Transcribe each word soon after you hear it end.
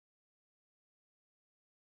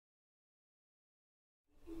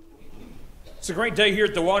It's a great day here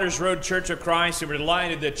at the Waters Road Church of Christ, and we're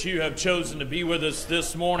delighted that you have chosen to be with us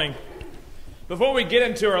this morning. Before we get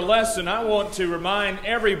into our lesson, I want to remind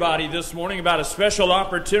everybody this morning about a special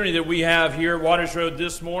opportunity that we have here at Waters Road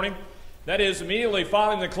this morning. That is, immediately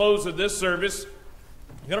following the close of this service,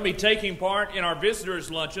 we're going to be taking part in our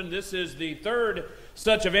visitors' luncheon. This is the third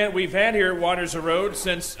such event we've had here at Waters Road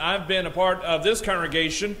since I've been a part of this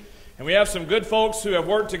congregation. And we have some good folks who have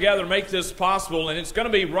worked together to make this possible, and it's going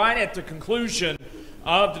to be right at the conclusion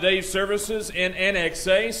of today's services in Annex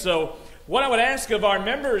A. So what I would ask of our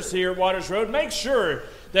members here at Waters Road, make sure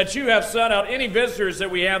that you have sought out any visitors that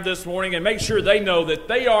we have this morning and make sure they know that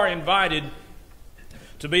they are invited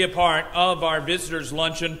to be a part of our visitors'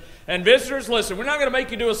 luncheon. And visitors, listen, we're not going to make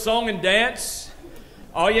you do a song and dance.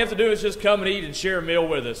 All you have to do is just come and eat and share a meal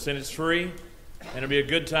with us, and it's free, and it'll be a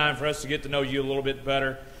good time for us to get to know you a little bit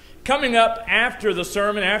better. Coming up after the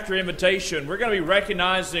sermon, after invitation, we're going to be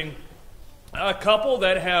recognizing a couple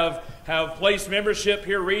that have placed membership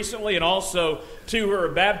here recently, and also two who are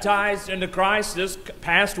baptized into Christ this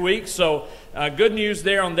past week. So good news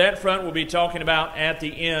there on that front we'll be talking about at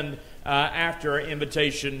the end after our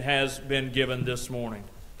invitation has been given this morning.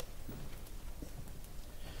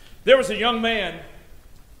 There was a young man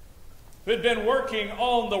who had been working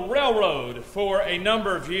on the railroad for a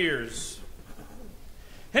number of years.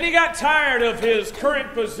 And he got tired of his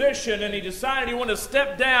current position, and he decided he wanted to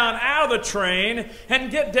step down out of the train and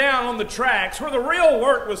get down on the tracks where the real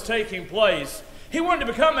work was taking place. He wanted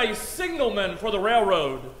to become a signalman for the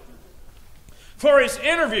railroad. For his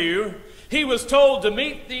interview, he was told to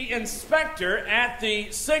meet the inspector at the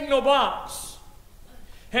signal box.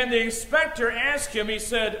 And the inspector asked him, he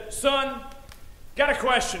said, "Son, got a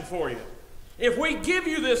question for you. If we give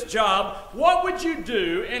you this job, what would you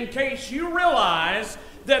do in case you realize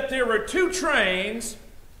that there were two trains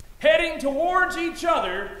heading towards each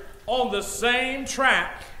other on the same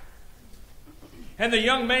track?" And the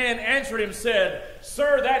young man answered him and said,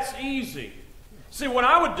 "Sir, that's easy. See, what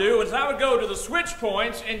I would do is I would go to the switch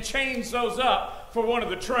points and change those up for one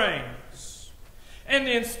of the trains." And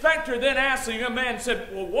the inspector then asked the young man and said,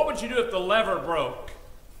 "Well, what would you do if the lever broke?"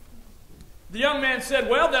 The young man said,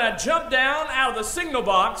 "Well, then I'd jump down out of the signal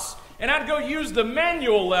box and I'd go use the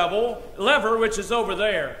manual lever, which is over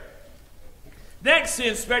there." Next, the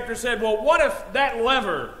inspector said, "Well, what if that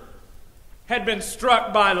lever had been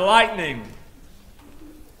struck by lightning?"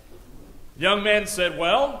 The young man said,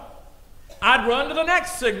 "Well, I'd run to the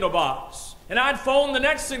next signal box, and I'd phone the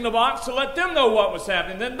next signal box to let them know what was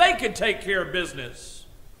happening. Then they could take care of business."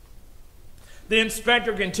 The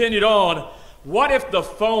inspector continued on, "What if the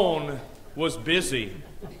phone was busy?"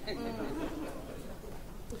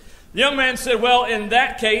 The young man said, "Well, in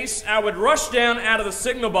that case, I would rush down out of the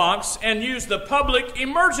signal box and use the public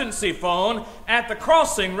emergency phone at the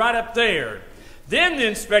crossing right up there." Then the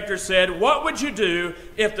inspector said, "What would you do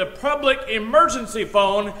if the public emergency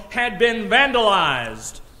phone had been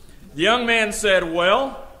vandalized?" The young man said,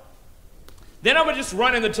 "Well, then I would just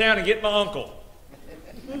run into town and get my uncle."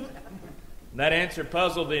 That answer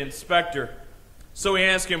puzzled the inspector. So he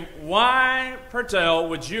asked him, "Why, Pertel,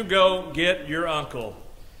 would you go get your uncle?"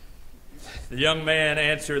 The young man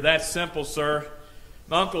answered, "That's simple, sir.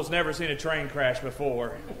 My uncle's never seen a train crash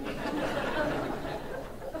before."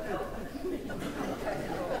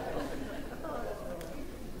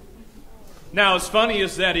 Now, as funny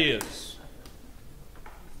as that is,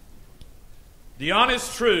 the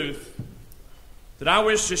honest truth that I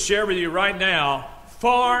wish to share with you right now,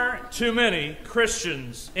 far too many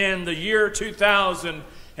Christians in the year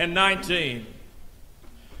 2019,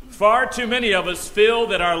 far too many of us feel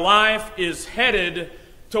that our life is headed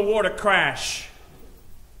toward a crash.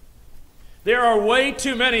 There are way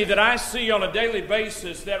too many that I see on a daily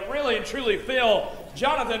basis that really and truly feel,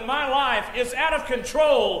 "Jonathan, my life is out of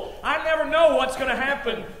control. I never know what's going to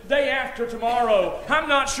happen day after tomorrow. I'm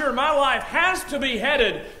not sure. My life has to be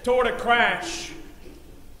headed toward a crash."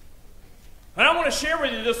 And I want to share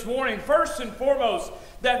with you this morning, first and foremost,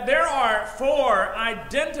 that there are 4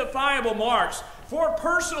 identifiable marks, 4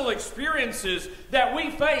 personal experiences that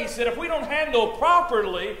we face that if we don't handle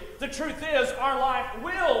properly, the truth is our life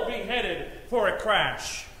will be headed for a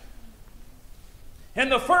crash.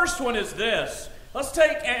 And the first one is this. Let's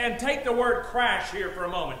take the word crash here for a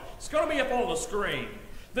moment. It's going to be up on the screen.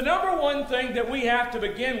 The number one thing that we have to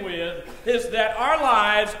begin with is that our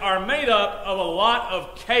lives are made up of a lot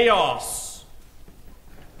of chaos.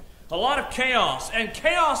 A lot of chaos. And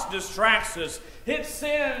chaos distracts us. It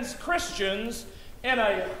sends Christians in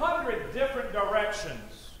 100 different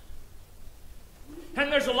directions. And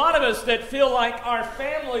there's a lot of us that feel like our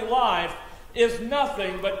family life is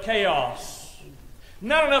nothing but chaos.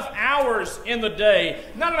 not enough hours in the day,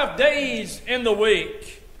 not enough days in the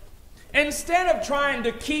week. Instead of trying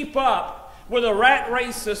to keep up with a rat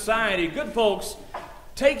race society, good folks,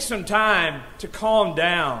 take some time to calm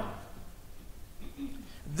down.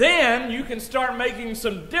 Then you can start making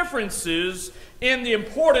some differences in the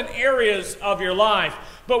important areas of your life.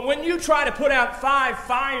 But when you try to put out 5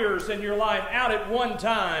 fires in your life out at one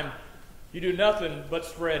time, you do nothing but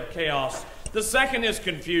spread chaos. The second is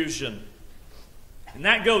confusion. And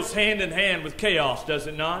that goes hand in hand with chaos, does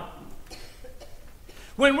it not?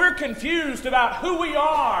 When we're confused about who we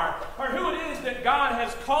are or who it is that God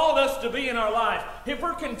has called us to be in our life, if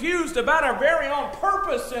we're confused about our very own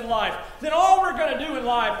purpose in life, then all we're going to do in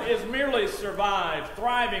life is merely survive.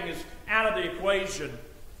 Thriving is out of the equation.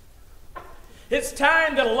 It's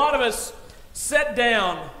time that a lot of us sit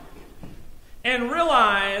down and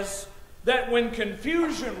realize that when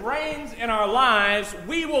confusion reigns in our lives,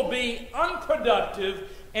 we will be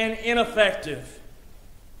unproductive and ineffective.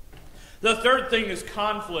 The third thing is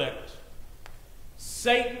conflict.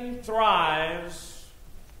 Satan thrives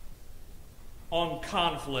on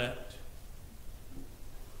conflict.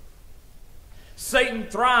 Satan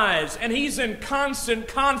thrives, and he's in constant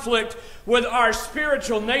conflict with our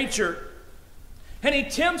spiritual nature. And he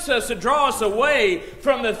tempts us to draw us away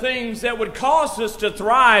from the things that would cause us to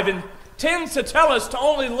thrive, and tends to tell us to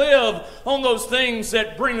only live on those things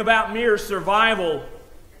that bring about mere survival.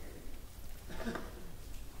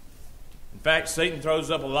 In fact, Satan throws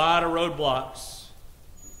up a lot of roadblocks.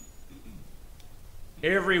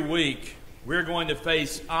 Every week, we're going to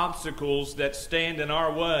face obstacles that stand in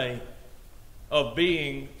our way of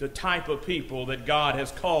being the type of people that God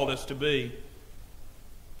has called us to be.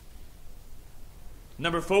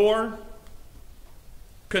 Number 4,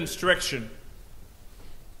 constriction.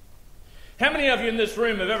 How many of you in this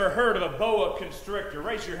room have ever heard of a boa constrictor?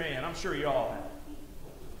 Raise your hand. I'm sure you all have.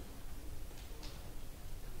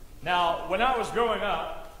 Now, when I was growing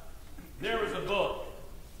up, there was a book.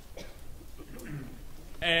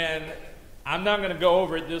 And I'm not going to go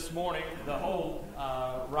over it this morning, the whole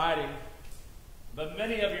writing. But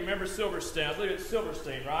many of you remember Silverstein. I believe it's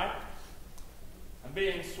Silverstein, right? I'm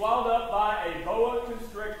being swallowed up by a boa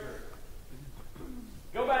constrictor.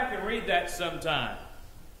 Go back and read that sometime.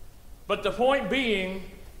 But the point being,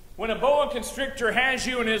 when a boa constrictor has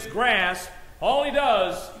you in his grasp, all he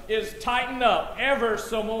does is tighten up ever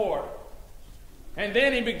so more. And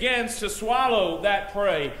then he begins to swallow that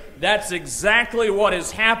prey. That's exactly what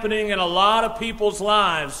is happening in a lot of people's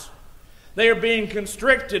lives. They are being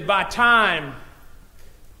constricted by time,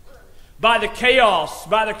 by the chaos,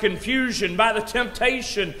 by the confusion, by the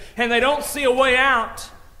temptation, and they don't see a way out.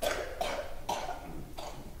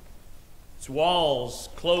 It's walls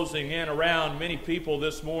closing in around many people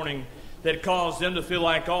this morning that cause them to feel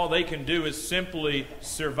like all they can do is simply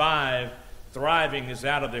survive. Thriving is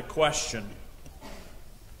out of the question.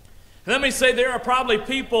 Let me say there are probably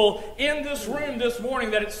people in this room this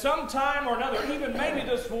morning that at some time or another, even maybe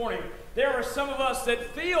this morning, there are some of us that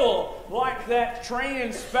feel like that train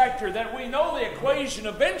inspector, that we know the equation.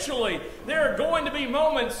 Eventually, there are going to be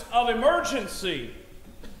moments of emergency.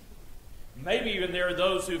 Maybe even there are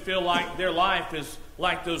those who feel like their life is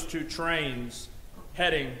like those two trains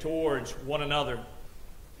heading towards one another.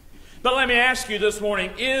 But let me ask you this morning,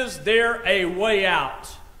 is there a way out?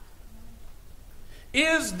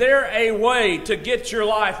 Is there a way to get your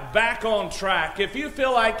life back on track? If you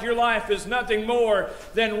feel like your life is nothing more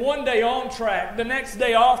than one day on track, the next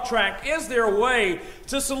day off track, is there a way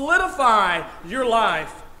to solidify your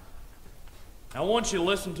life? I want you to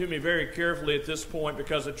listen to me very carefully at this point,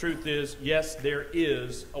 because the truth is, yes, there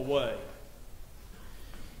is a way.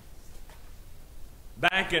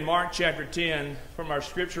 Back in Mark chapter 10, from our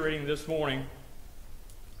scripture reading this morning,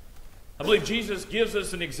 I believe Jesus gives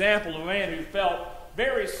us an example of a man who felt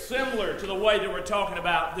very similar to the way that we're talking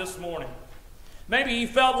about this morning. Maybe he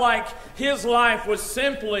felt like his life was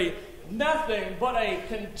simply nothing but a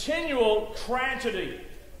continual tragedy.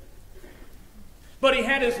 But he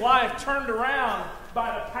had his life turned around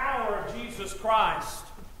by the power of Jesus Christ.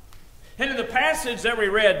 And in the passage that we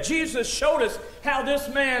read, Jesus showed us how this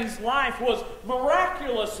man's life was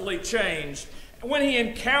miraculously changed when he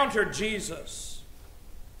encountered Jesus.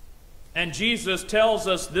 And Jesus tells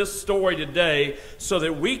us this story today so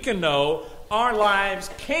that we can know our lives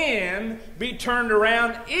can be turned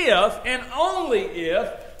around if and only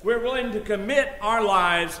if we're willing to commit our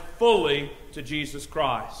lives fully to Jesus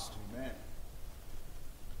Christ. Amen.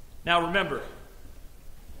 Now remember,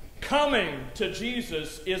 coming to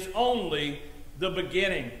Jesus is only the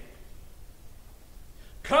beginning.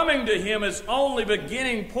 Coming to Him is only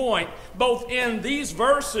beginning point, both in these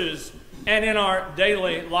verses and in our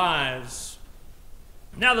daily lives.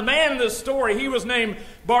 Now, the man in this story, he was named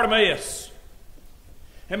Bartimaeus.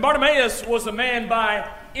 And Bartimaeus was a man by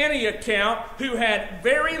any account who had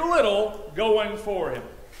very little going for him.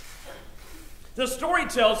 The story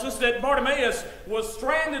tells us that Bartimaeus was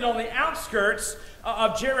stranded on the outskirts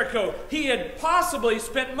of Jericho. He had possibly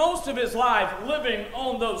spent most of his life living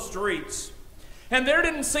on those streets. And there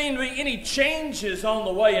didn't seem to be any changes on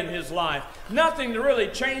the way in his life. Nothing to really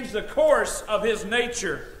change the course of his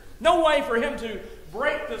nature. No way for him to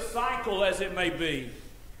break the cycle, as it may be.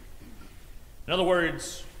 In other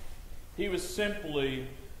words, he was simply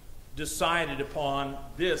decided upon,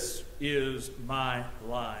 this is my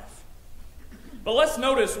life. But let's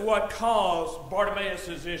notice what caused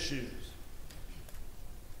Bartimaeus' issues.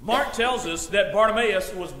 Mark tells us that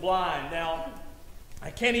Bartimaeus was blind. Now, I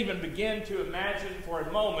can't even begin to imagine for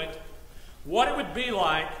a moment what it would be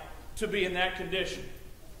like to be in that condition.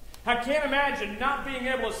 I can't imagine not being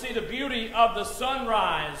able to see the beauty of the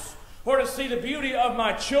sunrise, or to see the beauty of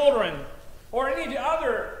my children, or any of the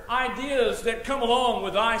other ideas that come along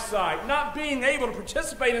with eyesight. Not being able to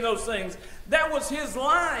participate in those things. That was his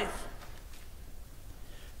life.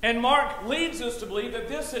 And Mark leads us to believe that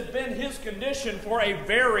this had been his condition for a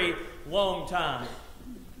very long time.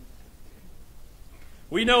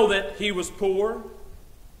 We know that he was poor.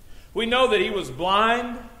 We know that he was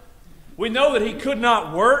blind. We know that he could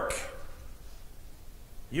not work.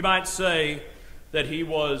 You might say that he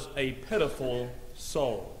was a pitiful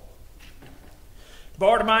soul.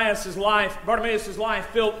 Bartimaeus' life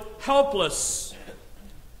felt helpless.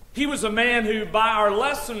 He was a man who, by our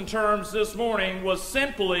lesson terms this morning, was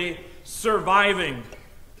simply surviving.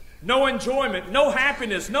 No enjoyment, no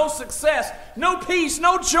happiness, no success, no peace,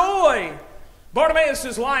 no joy.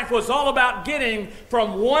 Bartimaeus' life was all about getting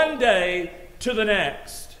from one day to the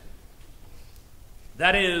next.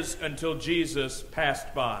 That is, until Jesus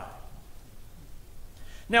passed by.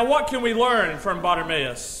 Now, what can we learn from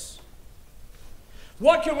Bartimaeus?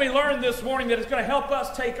 What can we learn this morning that is going to help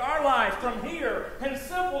us take our life from here in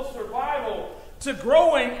simple survival to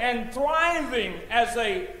growing and thriving as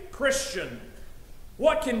a Christian?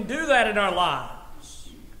 What can do that in our lives?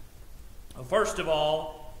 Well, first of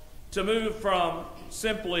all, to move from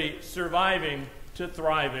simply surviving to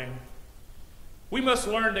thriving, we must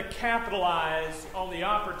learn to capitalize on the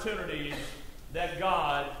opportunities that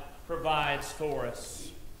God provides for us.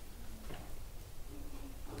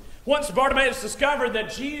 Once Bartimaeus discovered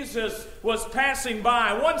that Jesus was passing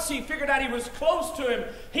by, once he figured out he was close to him,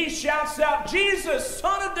 he shouts out, "Jesus,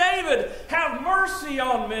 Son of David, have mercy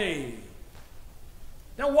on me."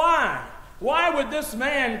 Now why? Why would this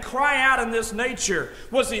man cry out in this nature?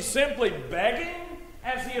 Was he simply begging,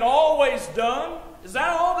 as he had always done? Is that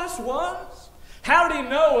all this was? How did he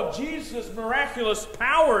know of Jesus' miraculous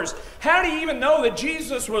powers? How did he even know that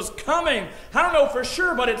Jesus was coming? I don't know for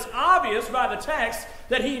sure, but it's obvious by the text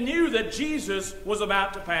that he knew that Jesus was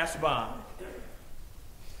about to pass by.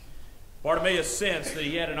 Bartimaeus sensed that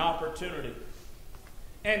he had an opportunity,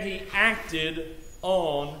 and he acted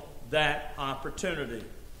on that opportunity.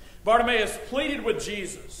 Bartimaeus pleaded with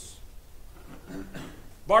Jesus.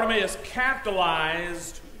 Bartimaeus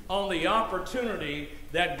capitalized on the opportunity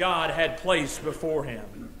that God had placed before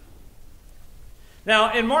him.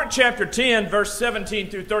 Now, in Mark chapter 10, verse 17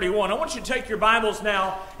 through 31, I want you to take your Bibles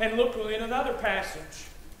now and look in another passage.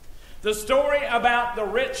 The story about the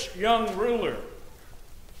rich young ruler.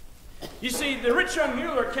 You see, the rich young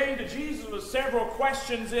ruler came to Jesus with several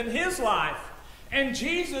questions in his life, and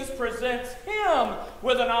Jesus presents him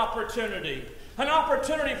with an opportunity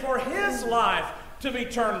for his life to be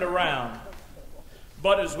turned around.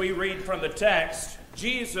 But as we read from the text,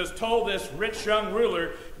 Jesus told this rich young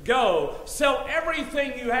ruler, "Go, sell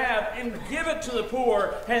everything you have and give it to the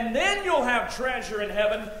poor, and then you'll have treasure in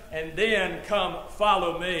heaven, and then come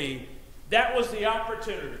follow me." That was the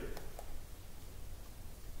opportunity.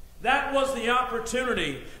 That was the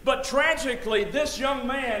opportunity. But tragically, this young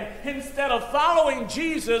man, instead of following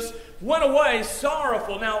Jesus, went away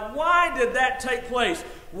sorrowful. Now, why did that take place?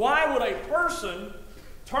 Why would a person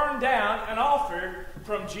turn down an offer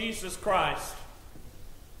from Jesus Christ?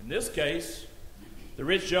 In this case, the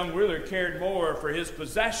rich young ruler cared more for his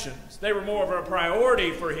possessions. They were more of a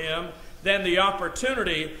priority for him than the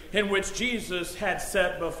opportunity in which Jesus had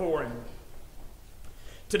set before him.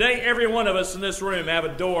 Today, every one of us in this room have a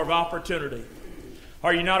door of opportunity.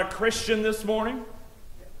 Are you not a Christian this morning?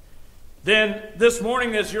 Then this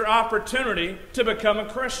morning is your opportunity to become a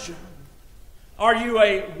Christian. Are you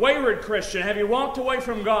a wayward Christian? Have you walked away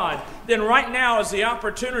from God? Then right now is the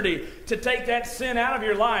opportunity to take that sin out of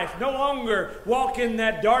your life. No longer walk in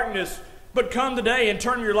that darkness. but come today and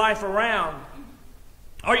turn your life around?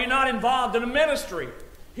 Are you not involved in a ministry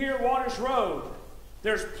here at Waters Road?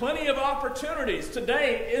 There's plenty of opportunities.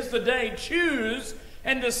 Today is the day. Choose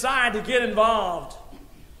and decide to get involved.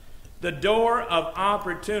 The door of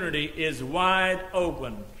opportunity is wide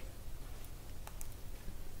open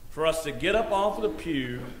for us to get up off of the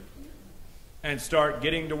pew and start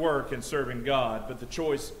getting to work and serving God. But the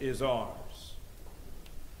choice is ours.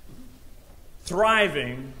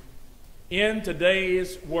 Thriving in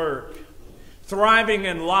today's work, thriving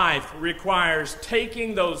in life requires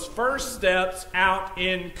taking those first steps out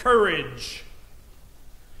in courage.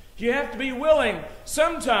 You have to be willing.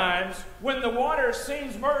 Sometimes when the water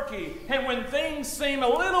seems murky and when things seem a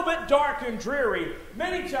little bit dark and dreary,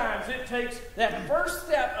 many times it takes that first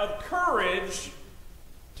step of courage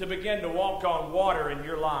to begin to walk on water in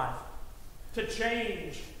your life, to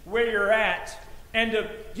change where you're at, and to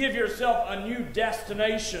give yourself a new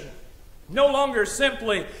destination. No longer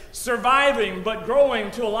simply surviving, but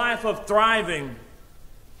growing to a life of thriving.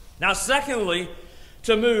 Now, secondly,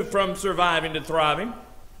 to move from surviving to thriving,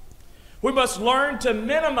 we must learn to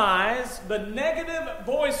minimize the negative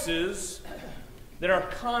voices that are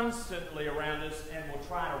constantly around us and will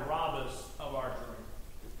try to rob us of our dream.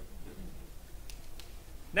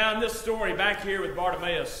 Now, in this story back here with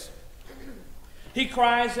Bartimaeus, he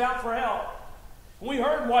cries out for help. We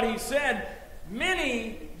heard what he said.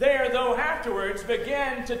 Many there, though, afterwards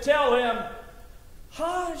began to tell him,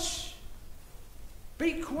 "Hush,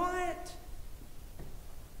 be quiet."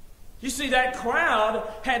 You see, that crowd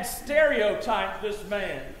had stereotyped this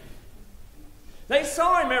man. They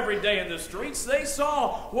saw him every day in the streets. They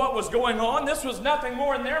saw what was going on. This was nothing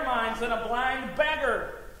more in their minds than a blind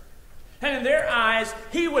beggar. And in their eyes,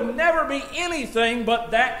 he would never be anything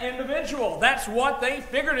but that individual. That's what they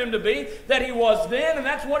figured him to be, that he was then, and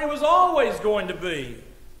that's what he was always going to be.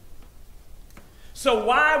 So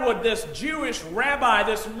why would this Jewish rabbi,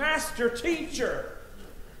 this master teacher,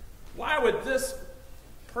 why would this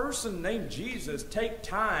person named Jesus take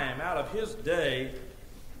time out of his day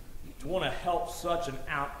to want to help such an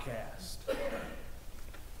outcast?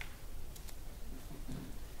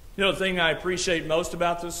 You know, the thing I appreciate most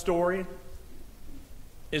about this story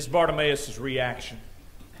is Bartimaeus' reaction.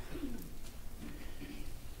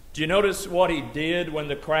 Do you notice what he did when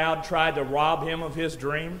the crowd tried to rob him of his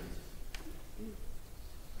dream?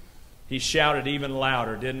 He shouted even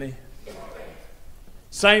louder, didn't he?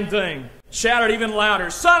 Same thing. Shouted even louder,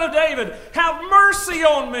 "Son of David, have mercy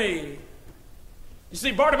on me." You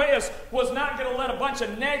see, Bartimaeus was not going to let a bunch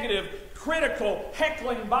of negative, critical,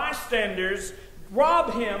 heckling bystanders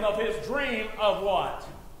rob him of his dream of what?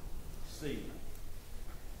 See.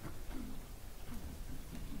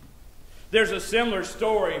 There's a similar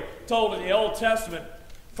story told in the Old Testament,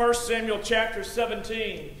 1 Samuel chapter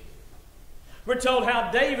 17. We're told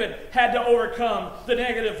how David had to overcome the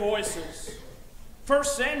negative voices. 1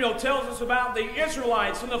 Samuel tells us about the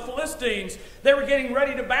Israelites and the Philistines. They were getting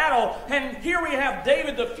ready to battle. And here we have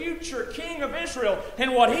David, the future king of Israel.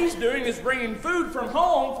 And what he's doing is bringing food from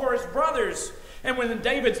home for his brothers. And when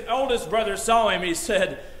David's oldest brother saw him, he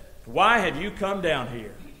said, "Why have you come down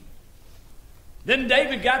here?" Then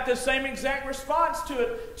David got the same exact response to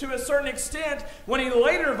it to a certain extent when he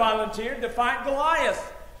later volunteered to fight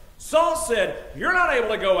Goliath. Saul said, "You're not able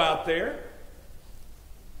to go out there.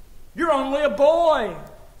 You're only a boy."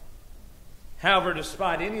 However,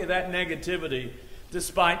 despite any of that negativity,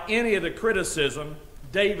 despite any of the criticism,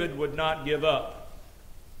 David would not give up.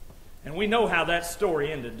 And we know how that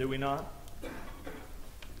story ended, do we not?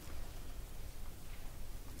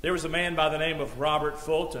 There was a man by the name of Robert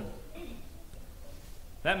Fulton.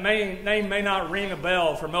 That name may not ring a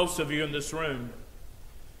bell for most of you in this room.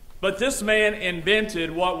 But this man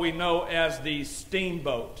invented what we know as the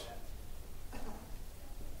steamboat.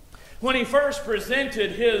 When he first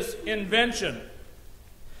presented his invention,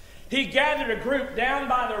 he gathered a group down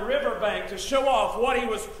by the riverbank to show off what he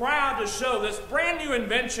was proud to show, this brand new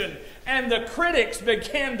invention. And the critics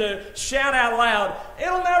began to shout out loud,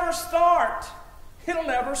 "It'll never start! It'll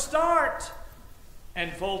never start!"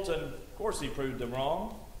 And Fulton, of course, he proved them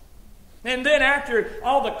wrong. And then after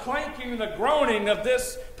all the clanking and the groaning of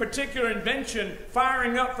this particular invention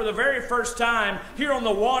firing up for the very first time here on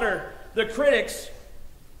the water, the critics,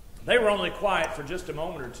 they were only quiet for just a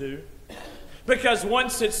moment or two. Because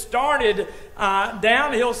once it started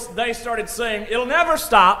downhill, they started saying, "It'll never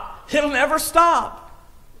stop. It'll never stop.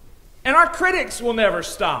 And our critics will never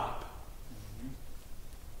stop."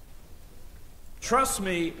 Trust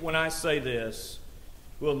me when I say this,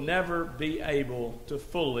 we'll never be able to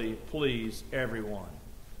fully please everyone.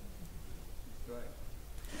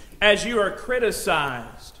 As you are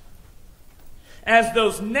criticized, As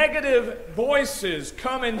those negative voices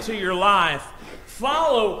come into your life,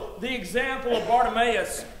 follow the example of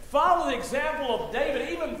Bartimaeus. Follow the example of David.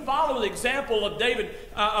 Even follow the example of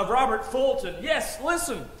of Robert Fulton. Yes,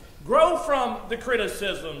 listen. Grow from the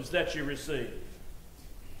criticisms that you receive.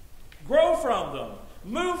 Grow from them.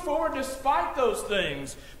 Move forward despite those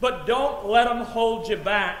things, but don't let them hold you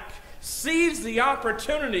back. Seize the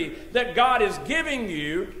opportunity that God is giving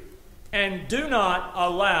you, and do not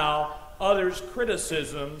allow others'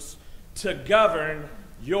 criticisms to govern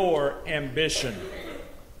your ambition.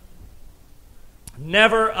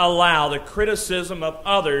 Never allow the criticism of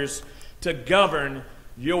others to govern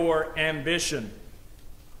your ambition.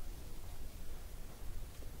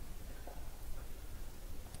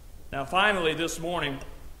 Now, finally, this morning,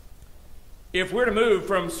 if we're to move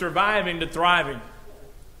from surviving to thriving,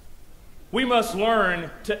 we must learn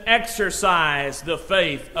to exercise the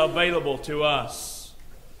faith available to us.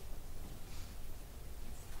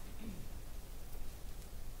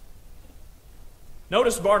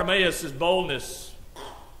 Notice Bartimaeus' boldness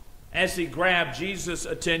as he grabbed Jesus'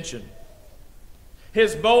 attention.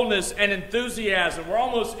 His boldness and enthusiasm were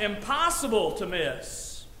almost impossible to miss.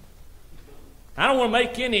 I don't want to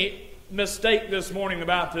make any mistake this morning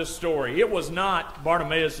about this story. It was not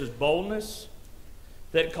Bartimaeus' boldness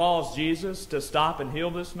that caused Jesus to stop and heal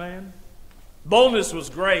this man. Boldness was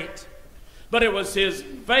great, but it was his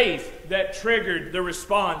faith that triggered the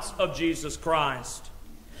response of Jesus Christ.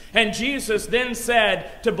 And Jesus then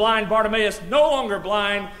said to blind Bartimaeus, "No longer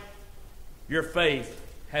blind, your faith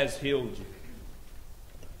has healed you."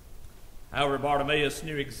 However, Bartimaeus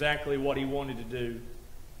knew exactly what he wanted to do.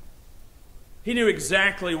 He knew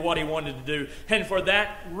exactly what he wanted to do. And for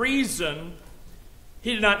that reason,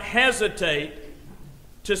 he did not hesitate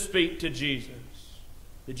to speak to Jesus.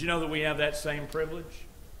 Did you know that we have that same privilege?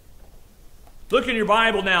 Look in your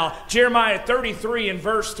Bible now. Jeremiah 33 and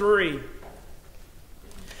verse 3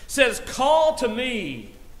 says, "Call to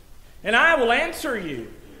me, and I will answer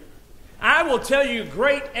you. I will tell you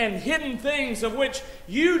great and hidden things of which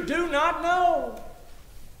you do not know."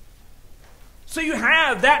 So you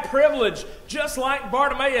have that privilege, just like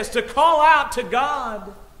Bartimaeus, to call out to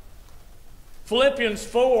God. Philippians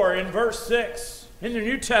 4 in verse 6 in the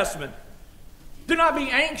New Testament. "Do not be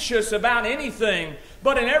anxious about anything,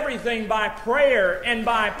 but in everything by prayer and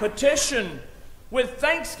by petition, with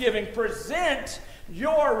thanksgiving, present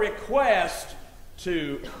your request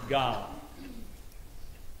to God."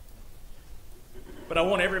 But I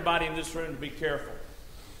want everybody in this room to be careful.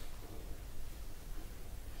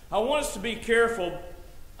 I want us to be careful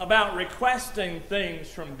about requesting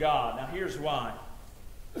things from God. Now here's why.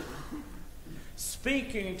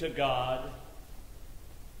 Speaking to God,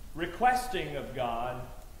 requesting of God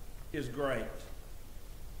is great,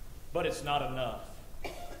 but it's not enough.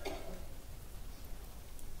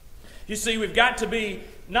 You see, we've got to be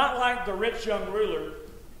not like the rich young ruler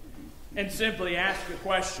and simply ask a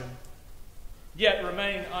question, yet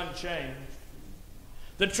remain unchanged.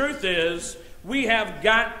 The truth is, we have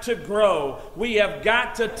got to grow. We have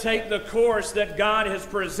got to take the course that God has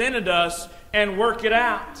presented us and work it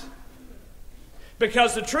out.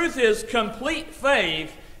 Because the truth is, complete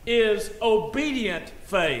faith is obedient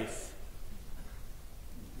faith.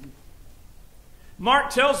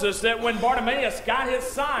 Mark tells us that when Bartimaeus got his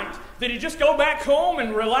sight, did he just go back home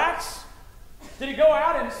and relax? Did he go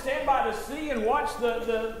out and stand by the sea and watch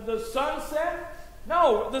the sunset?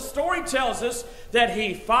 No, the story tells us that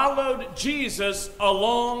he followed Jesus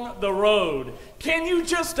along the road. Can you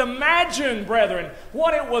just imagine, brethren,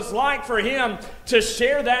 what it was like for him to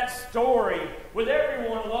share that story with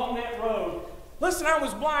everyone along that road? Listen, I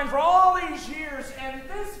was blind for all these years, and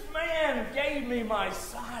this man gave me my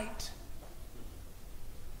sight.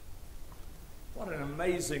 What an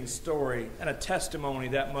amazing story and a testimony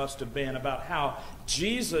that must have been about how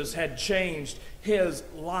Jesus had changed his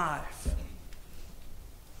life.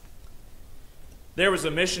 There was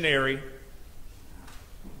a missionary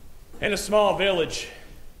in a small village.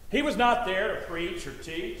 He was not there to preach or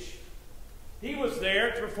teach. He was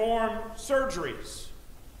there to perform surgeries.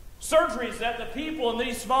 Surgeries that the people in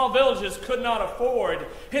these small villages could not afford.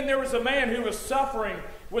 And there was a man who was suffering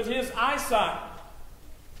with his eyesight.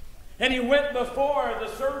 And he went before the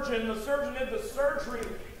surgeon. The surgeon did the surgery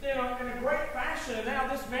in a great fashion. And now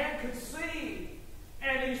this man could see.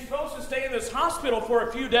 And he's supposed to stay in this hospital for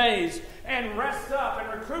a few days and rest up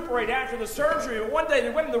and recuperate after the surgery. But one day they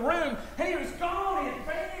went in the room and he was gone. He had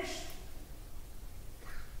vanished.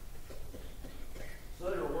 So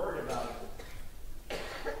they were worried about it.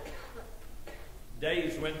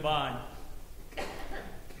 Days went by. A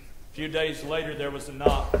few days later there was a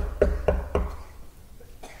knock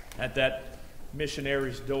at that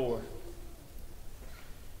missionary's door.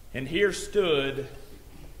 And here stood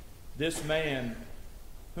this man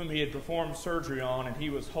whom he had performed surgery on, and he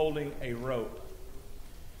was holding a rope.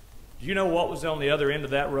 Do you know what was on the other end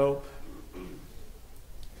of that rope?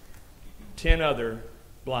 10 other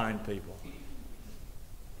blind people.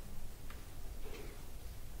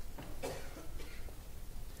 You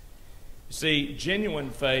see, genuine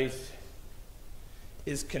faith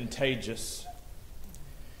is contagious.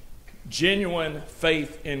 Genuine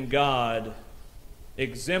faith in God,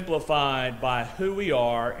 exemplified by who we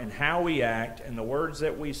are and how we act and the words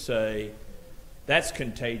that we say, that's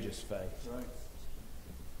contagious faith. Right.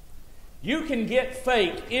 You can get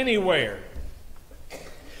fake anywhere.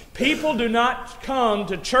 People do not come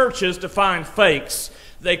to churches to find fakes.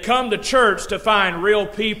 They come to church to find real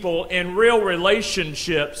people and real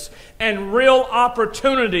relationships and real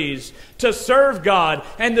opportunities to serve God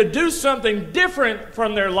and to do something different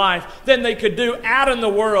from their life than they could do out in the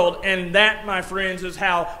world. And that, my friends, is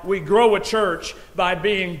how we grow a church, by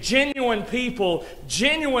being genuine people,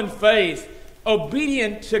 genuine faith,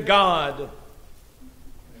 obedient to God.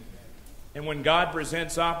 And when God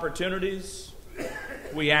presents opportunities,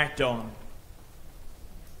 we act on them.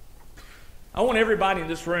 I want everybody in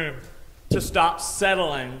this room to stop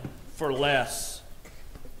settling for less.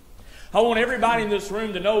 I want everybody in this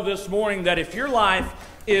room to know this morning that if your life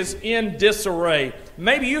is in disarray,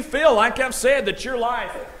 maybe you feel, like I've said, that your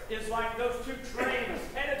life is like those two trains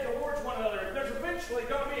headed towards one another. There's eventually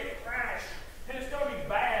going to be a crash, and it's going to be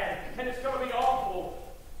bad, and it's going to be awful.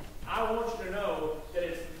 I want you to know that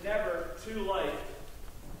it's never too late.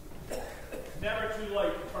 Never too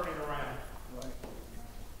late to turn it around. Right.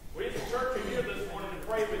 We as a church are here this morning to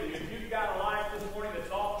pray with you. If you've got a life this morning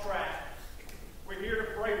that's off track, we're here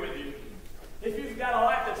to pray with you. If you've got a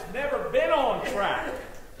life that's never been on track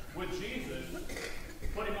with Jesus,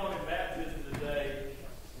 put him on in baptism today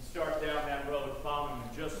and start down that road following him,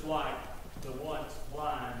 just like the once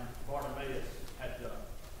blind Bartimaeus had done.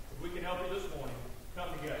 If we can help you this morning, come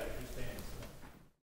together.